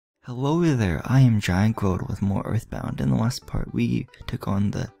Hello there, I am GiantGrotle with more EarthBound. In the last part, we took on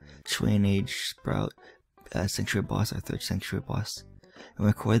the Train Age Sprout Sanctuary boss, our third Sanctuary boss, and we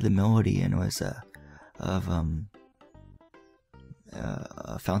recorded the melody, and it was a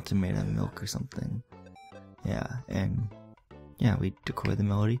fountain made of milk or something. Yeah, and yeah, we recorded the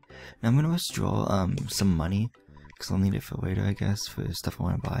melody. Now I'm gonna withdraw some money because I'll need it for later, I guess, for stuff I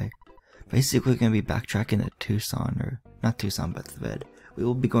want to buy. Basically, we're gonna be backtracking to Tucson, or not Tucson, but Thread. We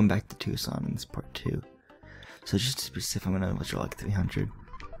will be going back to Tucson in this part too. So just to be safe, I'm gonna withdraw like 300,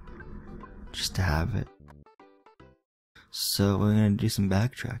 just to have it. So we're gonna do some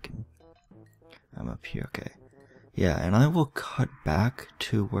backtracking. I'm up here, okay. Yeah, and I will cut back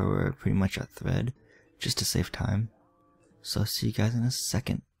to where we're pretty much at Thread, just to save time. So I'll see you guys in a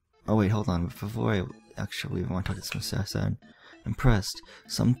second. Oh wait, hold on. Before I actually want to talk to Mr. Hassan, impressed.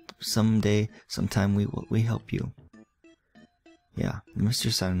 Someday, sometime we help you. Yeah,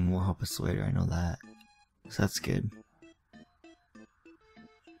 Mr. Sun will help us later, I know that. So that's good.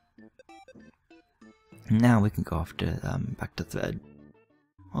 Now we can go off to, back to Thread.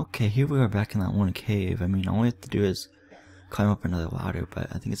 Okay, here we are back in that one cave. I mean, all we have to do is climb up another ladder, but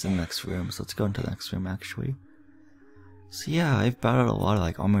I think it's in the next room, so let's go into the next room, actually. So yeah, I've battled a lot of,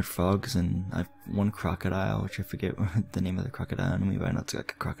 like, armored frogs, and I've one crocodile, which I forget the name of the crocodile enemy, but I know it's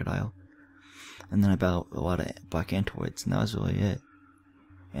like a crocodile. And then I battled a lot of black antoids, and that was really it.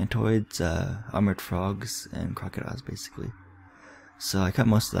 Antoids, armored frogs, and crocodiles, basically. So I cut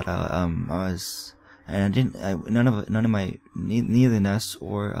most of that out. Neither Ness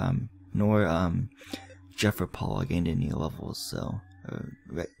or nor Jeff or Paul gained any levels, so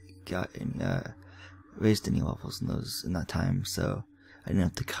raised any levels in that time. So I didn't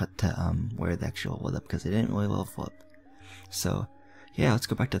have to cut to where they actually leveled up because they didn't really level up. So yeah, let's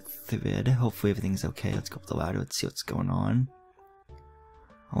go back to Thread. Hopefully everything's okay. Let's go up the ladder. Let's see what's going on.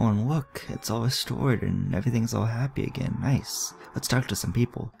 Oh, and look, it's all restored and everything's all happy again. Nice. Let's talk to some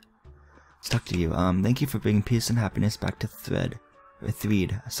people. Let's talk to you. Thank you for bringing peace and happiness back to Thread. Or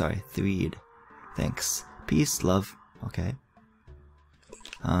Threed. Sorry, Threed. Thanks. Peace, love. Okay.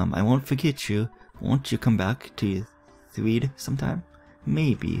 I won't forget you. Won't you come back to Threed sometime?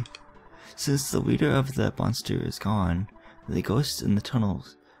 Maybe. Since the leader of the monster is gone, the ghosts in the tunnel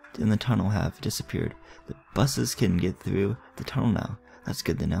have disappeared. The buses can get through the tunnel now. That's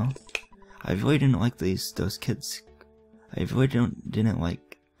good to know. I really didn't like those kids. I really didn't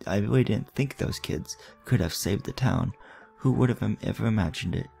think those kids could have saved the town. Who would have ever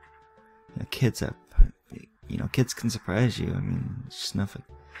imagined it? Kids can surprise you. I mean, it's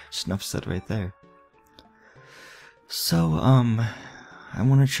just enough said right there. So, I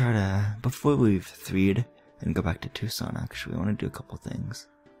want to try to, before we leave Thread and go back to Tucson, actually, I want to do a couple things.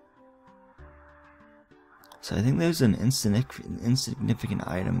 So I think there's an insignificant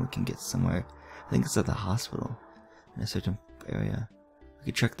item we can get somewhere. I think it's at the hospital, in a certain area. We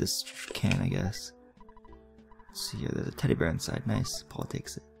could check this can, I guess. Let's see here, there's a teddy bear inside. Nice, Paul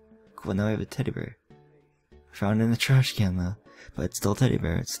takes it. Cool, now we have a teddy bear. Found in the trash can though, but it's still a teddy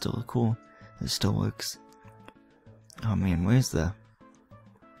bear. It's still cool. It still works. Oh man, where's the...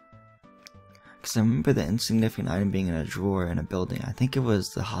 Because I remember the insignificant item being in a drawer in a building. I think it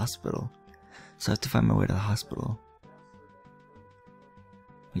was the hospital. So I have to find my way to the hospital.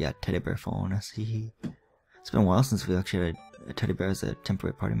 Yeah, teddy bear following us. It's been a while since we actually had a teddy bear as a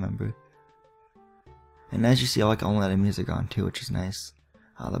temporary party member. And as you see, I like all that music on too, which is nice.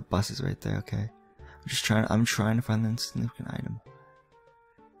 The bus is right there. Okay, I'm trying to find the insignificant item.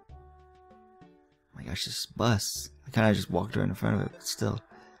 Oh my gosh, this bus! I kind of just walked right in front of it, but still,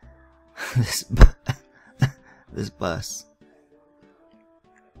 this bus.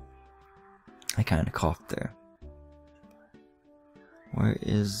 I kind of coughed there.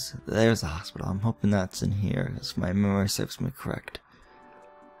 There's the hospital. I'm hoping that's in here, if my memory serves me correct.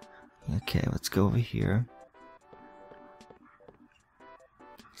 Okay, let's go over here.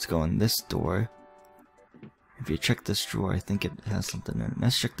 Let's go in this door. If you check this drawer, I think it has something in it.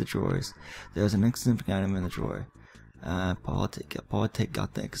 Let's check the drawers. There's an insignificant item in the drawer. Paul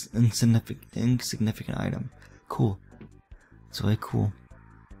got the insignificant item. Cool. It's really cool.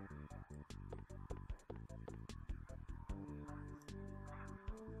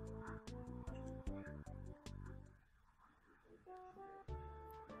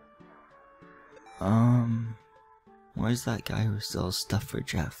 Where's that guy who sells stuff for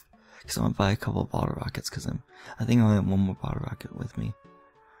Jeff? Because I want to buy a couple of bottle rockets, because I think I only have one more bottle rocket with me.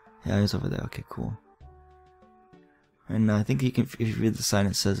 Yeah, he's over there. Okay, cool. And I think if you read the sign,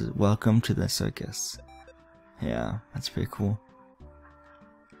 it says, "Welcome to the circus." Yeah, that's pretty cool.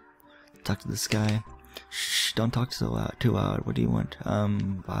 Talk to this guy. Shh. don't talk so loud, too loud. What do you want?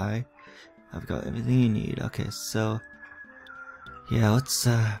 Bye. I've got everything you need. Okay, so yeah, let's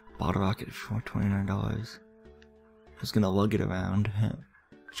bottle rocket for $29. Just gonna lug it around.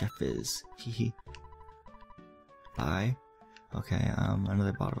 Jeff is. Hehe. Bye. Okay,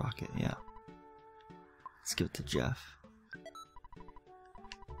 another bottle rocket, yeah. Let's give it to Jeff.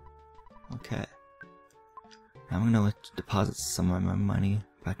 Okay. Now I'm gonna deposit some of my money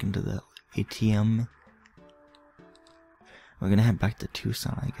back into the ATM. We're gonna head back to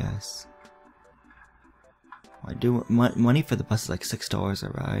Tucson, I guess. I do money for the bus is like $6 a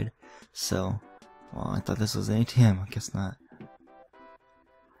ride, so well, I thought this was an ATM. I guess not.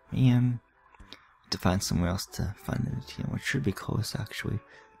 Man, to find somewhere else to find an ATM, which should be close actually.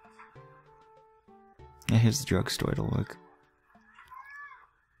 Yeah, here's the drugstore to look.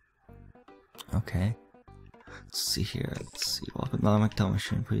 Okay. Let's see here. Let's see. Welcome to the McDonald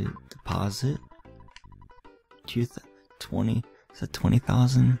machine. Please deposit. 20. Is that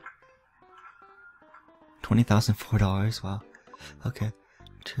 20,000? $20,004. Wow. Okay.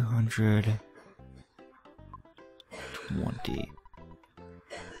 220.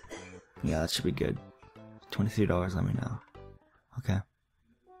 Yeah, that should be good. $23. Let me know. Okay.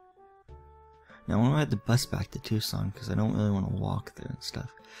 Now I want to ride the bus back to Tucson because I don't really want to walk there and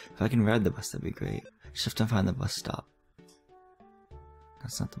stuff. If I can ride the bus, that'd be great. Just have to find the bus stop.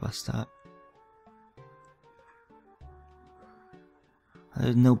 That's not the bus stop.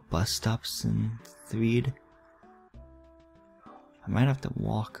 There's no bus stops in Threed. I might have to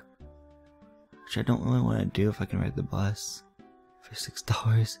walk, which I don't really want to do if I can ride the bus for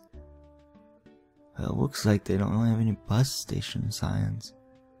 $6. But it looks like they don't really have any bus station signs.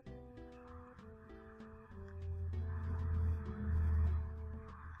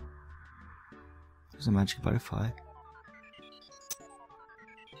 There's a magic butterfly.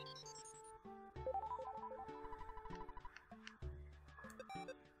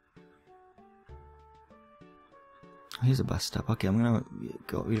 Here's a bus stop. Okay, I'm gonna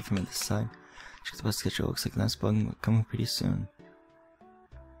go read it from this side. Check the bus schedule. Looks like the next bug coming pretty soon.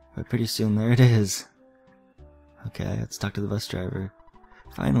 But pretty soon, there it is. Okay, let's talk to the bus driver.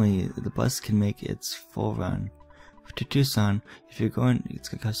 Finally, the bus can make its full run. To Tucson, if you're going, it's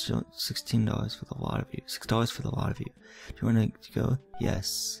gonna cost you $16 for the lot of you. $6 for the lot of you. Do you want to go?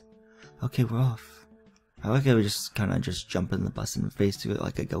 Yes. Okay, we're off. I like how we just kind of just jump in the bus and face through it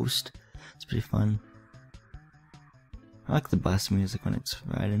like a ghost. It's pretty fun. I like the bus music when it's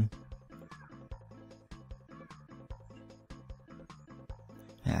riding.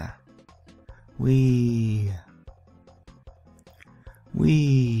 Yeah. We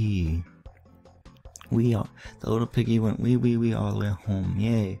are. The little piggy went we all the way home.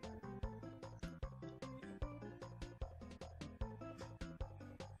 Yay.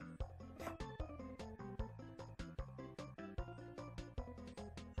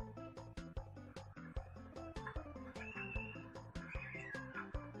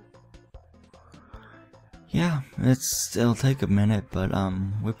 Yeah, it'll take a minute, but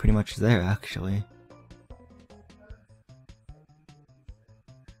we're pretty much there actually.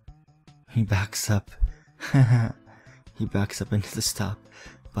 He backs up. He backs up into the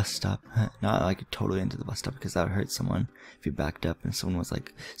bus stop. Not like totally into the bus stop because that would hurt someone if you backed up and someone was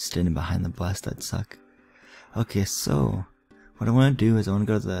like standing behind the bus. That'd suck. Okay, so what I want to do is I want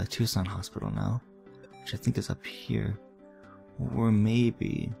to go to the Tucson hospital now, which I think is up here, or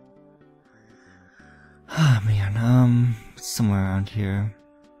maybe. Ah man, somewhere around here.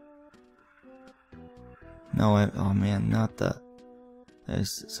 No, oh man, not the.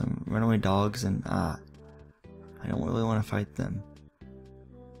 There's some runaway dogs and I don't really want to fight them.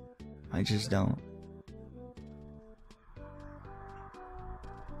 I just don't.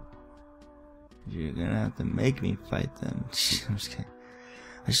 You're gonna have to make me fight them. I'm just kidding.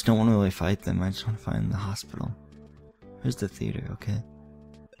 I just don't want to really fight them. I just want to find the hospital. Here's the theater, okay?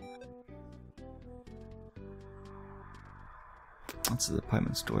 That's the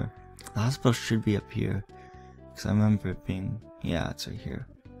department store. The hospital should be up here. Because I remember it being... Yeah, it's right here.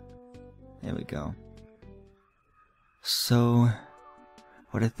 There we go. So...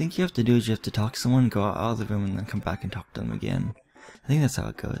 what I think you have to do is you have to talk to someone, go out of the room, and then come back and talk to them again. I think that's how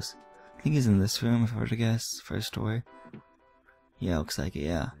it goes. I think he's in this room, if I were to guess, first story. Yeah, looks like it,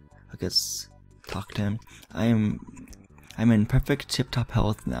 yeah. I guess... talk to him. I'm in perfect tip-top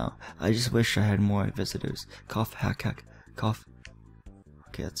health now. I just wish I had more visitors. Cough, hack, hack, cough.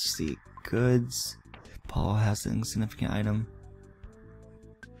 Okay, let's see. Goods. Paul has an insignificant item.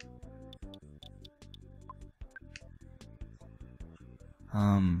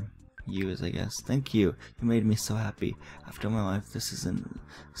 use, I guess. Thank you. You made me so happy. After my life, this is the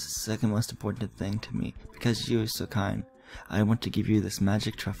second most important thing to me. Because you are so kind, I want to give you this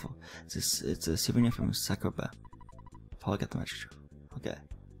magic truffle. It's a souvenir from Sakuraba. Probably got the magic truffle. Okay.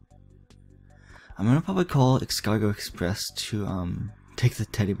 I'm gonna probably call Cargo Express to take the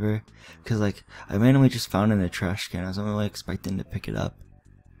teddy bear, because like I randomly just found it in a trash can. I wasn't really expecting to pick it up,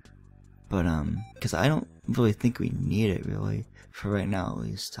 but because I don't really think we need it really for right now at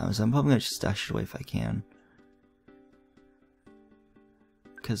least. So I'm probably gonna just stash it away if I can,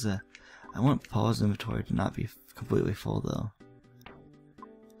 because I want Paul's inventory to not be completely full though.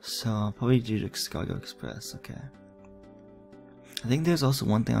 So I'll probably do Cargo Express. Okay. I think there's also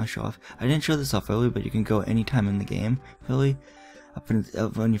one thing I'll show off. I didn't show this off earlier, but you can go anytime in the game, really. Up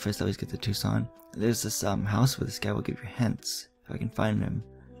when you first always get to Tucson. There's this house where this guy will give you hints. If I can find him.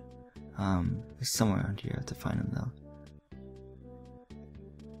 He's somewhere around here. I have to find him though.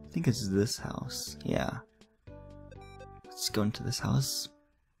 I think it's this house. Yeah. Let's go into this house.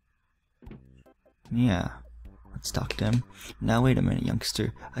 Yeah. Let's talk to him. Now wait a minute,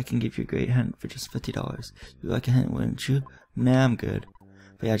 youngster. I can give you a great hint for just $50. You like a hint, wouldn't you? Nah, I'm good.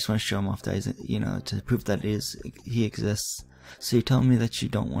 But yeah, I just want to show him off that he's, to prove that he exists. So you tell me that you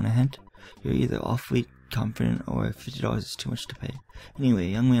don't want a hint? You're either awfully confident or $50 is too much to pay. Anyway, a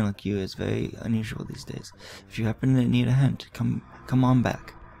young man like you is very unusual these days. If you happen to need a hint, come on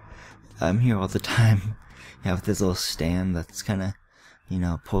back. I'm here all the time. Yeah, with this little stand that's kinda,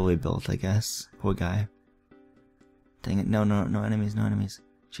 poorly built, I guess. Poor guy. Dang it, no enemies, no enemies.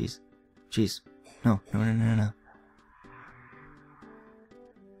 Jeez. No.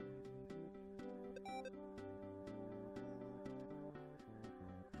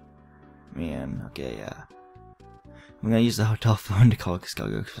 Man, okay, yeah. I'm gonna use the hotel phone to call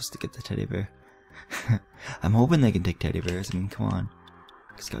Cargo Express to get the teddy bear. I'm hoping they can take teddy bears. I mean, come on.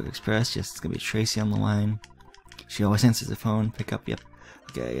 Cargo Express, yes, it's gonna be Tracy on the line. She always answers the phone. Pick up, yep.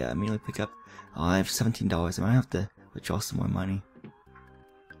 Okay, yeah, immediately pick up. Oh, I have $17. I might have to withdraw some more money.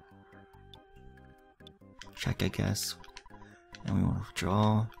 Check, I guess. And we want to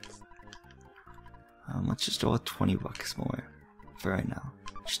withdraw. Let's just draw $20 more for right now.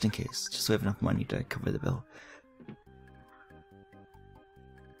 Just in case, just so we have enough money to cover the bill.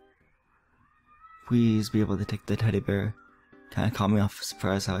 Please be able to take the teddy bear. Kinda caught me off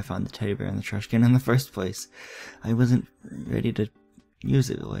surprise how I found the teddy bear in the trash can in the first place. I wasn't ready to use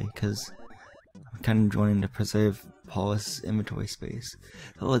it really, because I'm kinda wanting to preserve Paul's inventory space.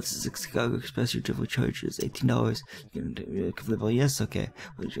 Oh, this is Cargo Express, your delivery charge is $18. You can cover the bill? Yes, okay.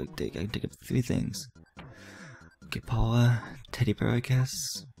 What would you like to take? I can take up 3 things. Okay, Paula, teddy bear, I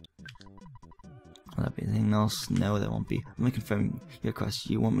guess. Will that be anything else? No, that won't be. Let me confirm your request.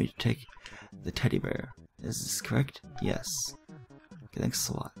 You want me to take the teddy bear? Is this correct? Yes. Okay, thanks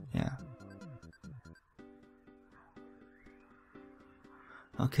a lot. Yeah.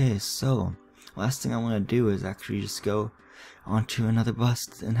 Okay, so last thing I want to do is actually just go onto another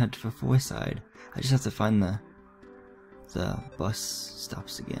bus and head for Foreside. I just have to find the bus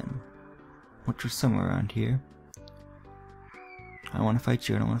stops again, which are somewhere around here. I don't want to fight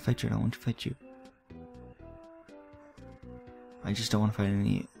you, I don't want to fight you, I don't want to fight you. I just don't want to fight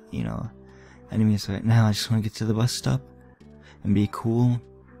any, enemies right now. I just want to get to the bus stop and be cool.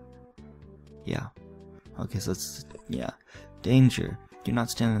 Yeah. Okay, so let's, Danger. Do not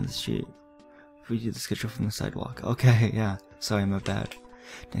stand on the street. Read the schedule from the sidewalk. Okay, yeah. Sorry, my bad.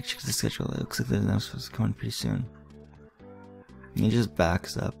 Next, check the schedule. It looks like the announcement is coming pretty soon. And he just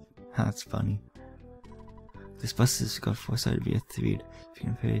backs up. That's funny. This bus is got Foreside via Threed. If you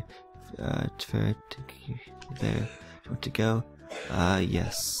can pay there. Do you want to go?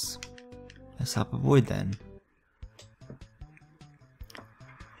 Yes. Let's hop aboard then.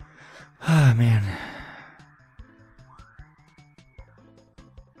 Ah, man.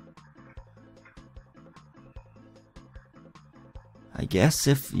 I guess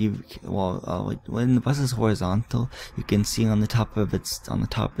if you, when the bus is horizontal, you can see on the top its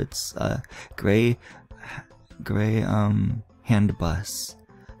gray hand bus.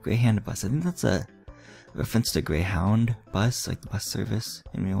 Gray hand bus. I think that's a reference to Greyhound bus, like the bus service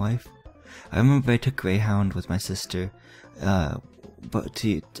in real life. I remember I took Greyhound with my sister, but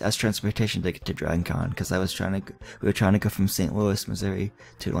as transportation to get to DragonCon, because we were trying to go from St. Louis, Missouri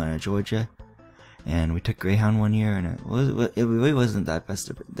to Atlanta, Georgia, and we took Greyhound one year, and it really wasn't that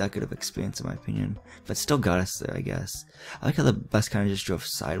good of experience in my opinion, but still got us there, I guess. I like how the bus kind of just drove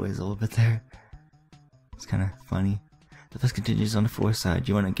sideways a little bit there. It's kind of funny. The bus continues on the Foreside. Do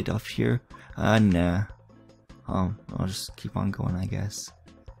you want to get off here? Nah. I'll just keep on going, I guess.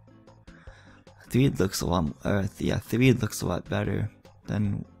 Threed looks a lot. Threed looks a lot better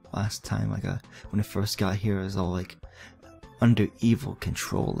than last time. Like when I first got here, it was all like under evil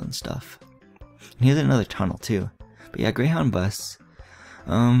control and stuff. And here's another tunnel too. But yeah, Greyhound bus.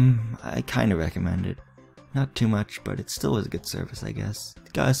 I kind of recommend it. Not too much, but it still is a good service, I guess.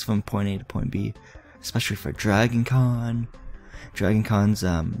 It got us from point A to point B, especially for Dragon Con. Dragon Con's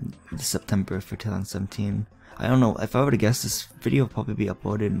this September for 2017. I don't know, if I were to guess, this video will probably be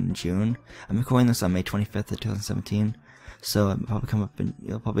uploaded in June. I'm recording this on May 25th of 2017, so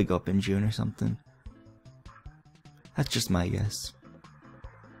it'll probably go up in June or something. That's just my guess.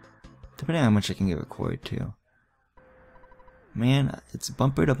 Depending on how much I can get recorded too. Man, it's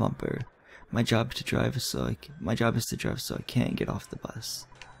bumper to bumper. My job is to drive so I can't get off the bus.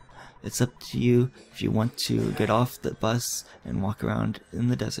 It's up to you if you want to get off the bus and walk around in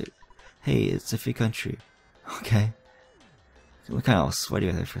the desert. Hey, it's a free country. Okay. We're kind of all sweaty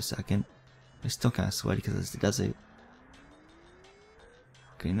there for a second. We're still kind of sweaty because it's the desert.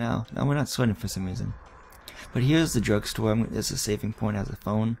 Okay, now we're not sweating for some reason. But here's the drugstore. There's a saving point as a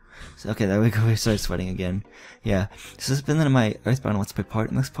phone. So, okay, there we go. We started sweating again. Yeah. So this has been my EarthBound Let's Play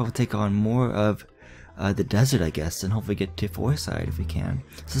part. Next part we'll take on more of the desert, I guess, and hopefully get to Foreside if we can.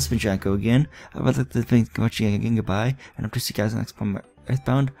 So this has been GiantGrotle again. I would like to thank you for watching again. Goodbye, and hope to see you guys in the next part of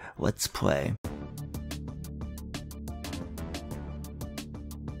EarthBound Let's Play.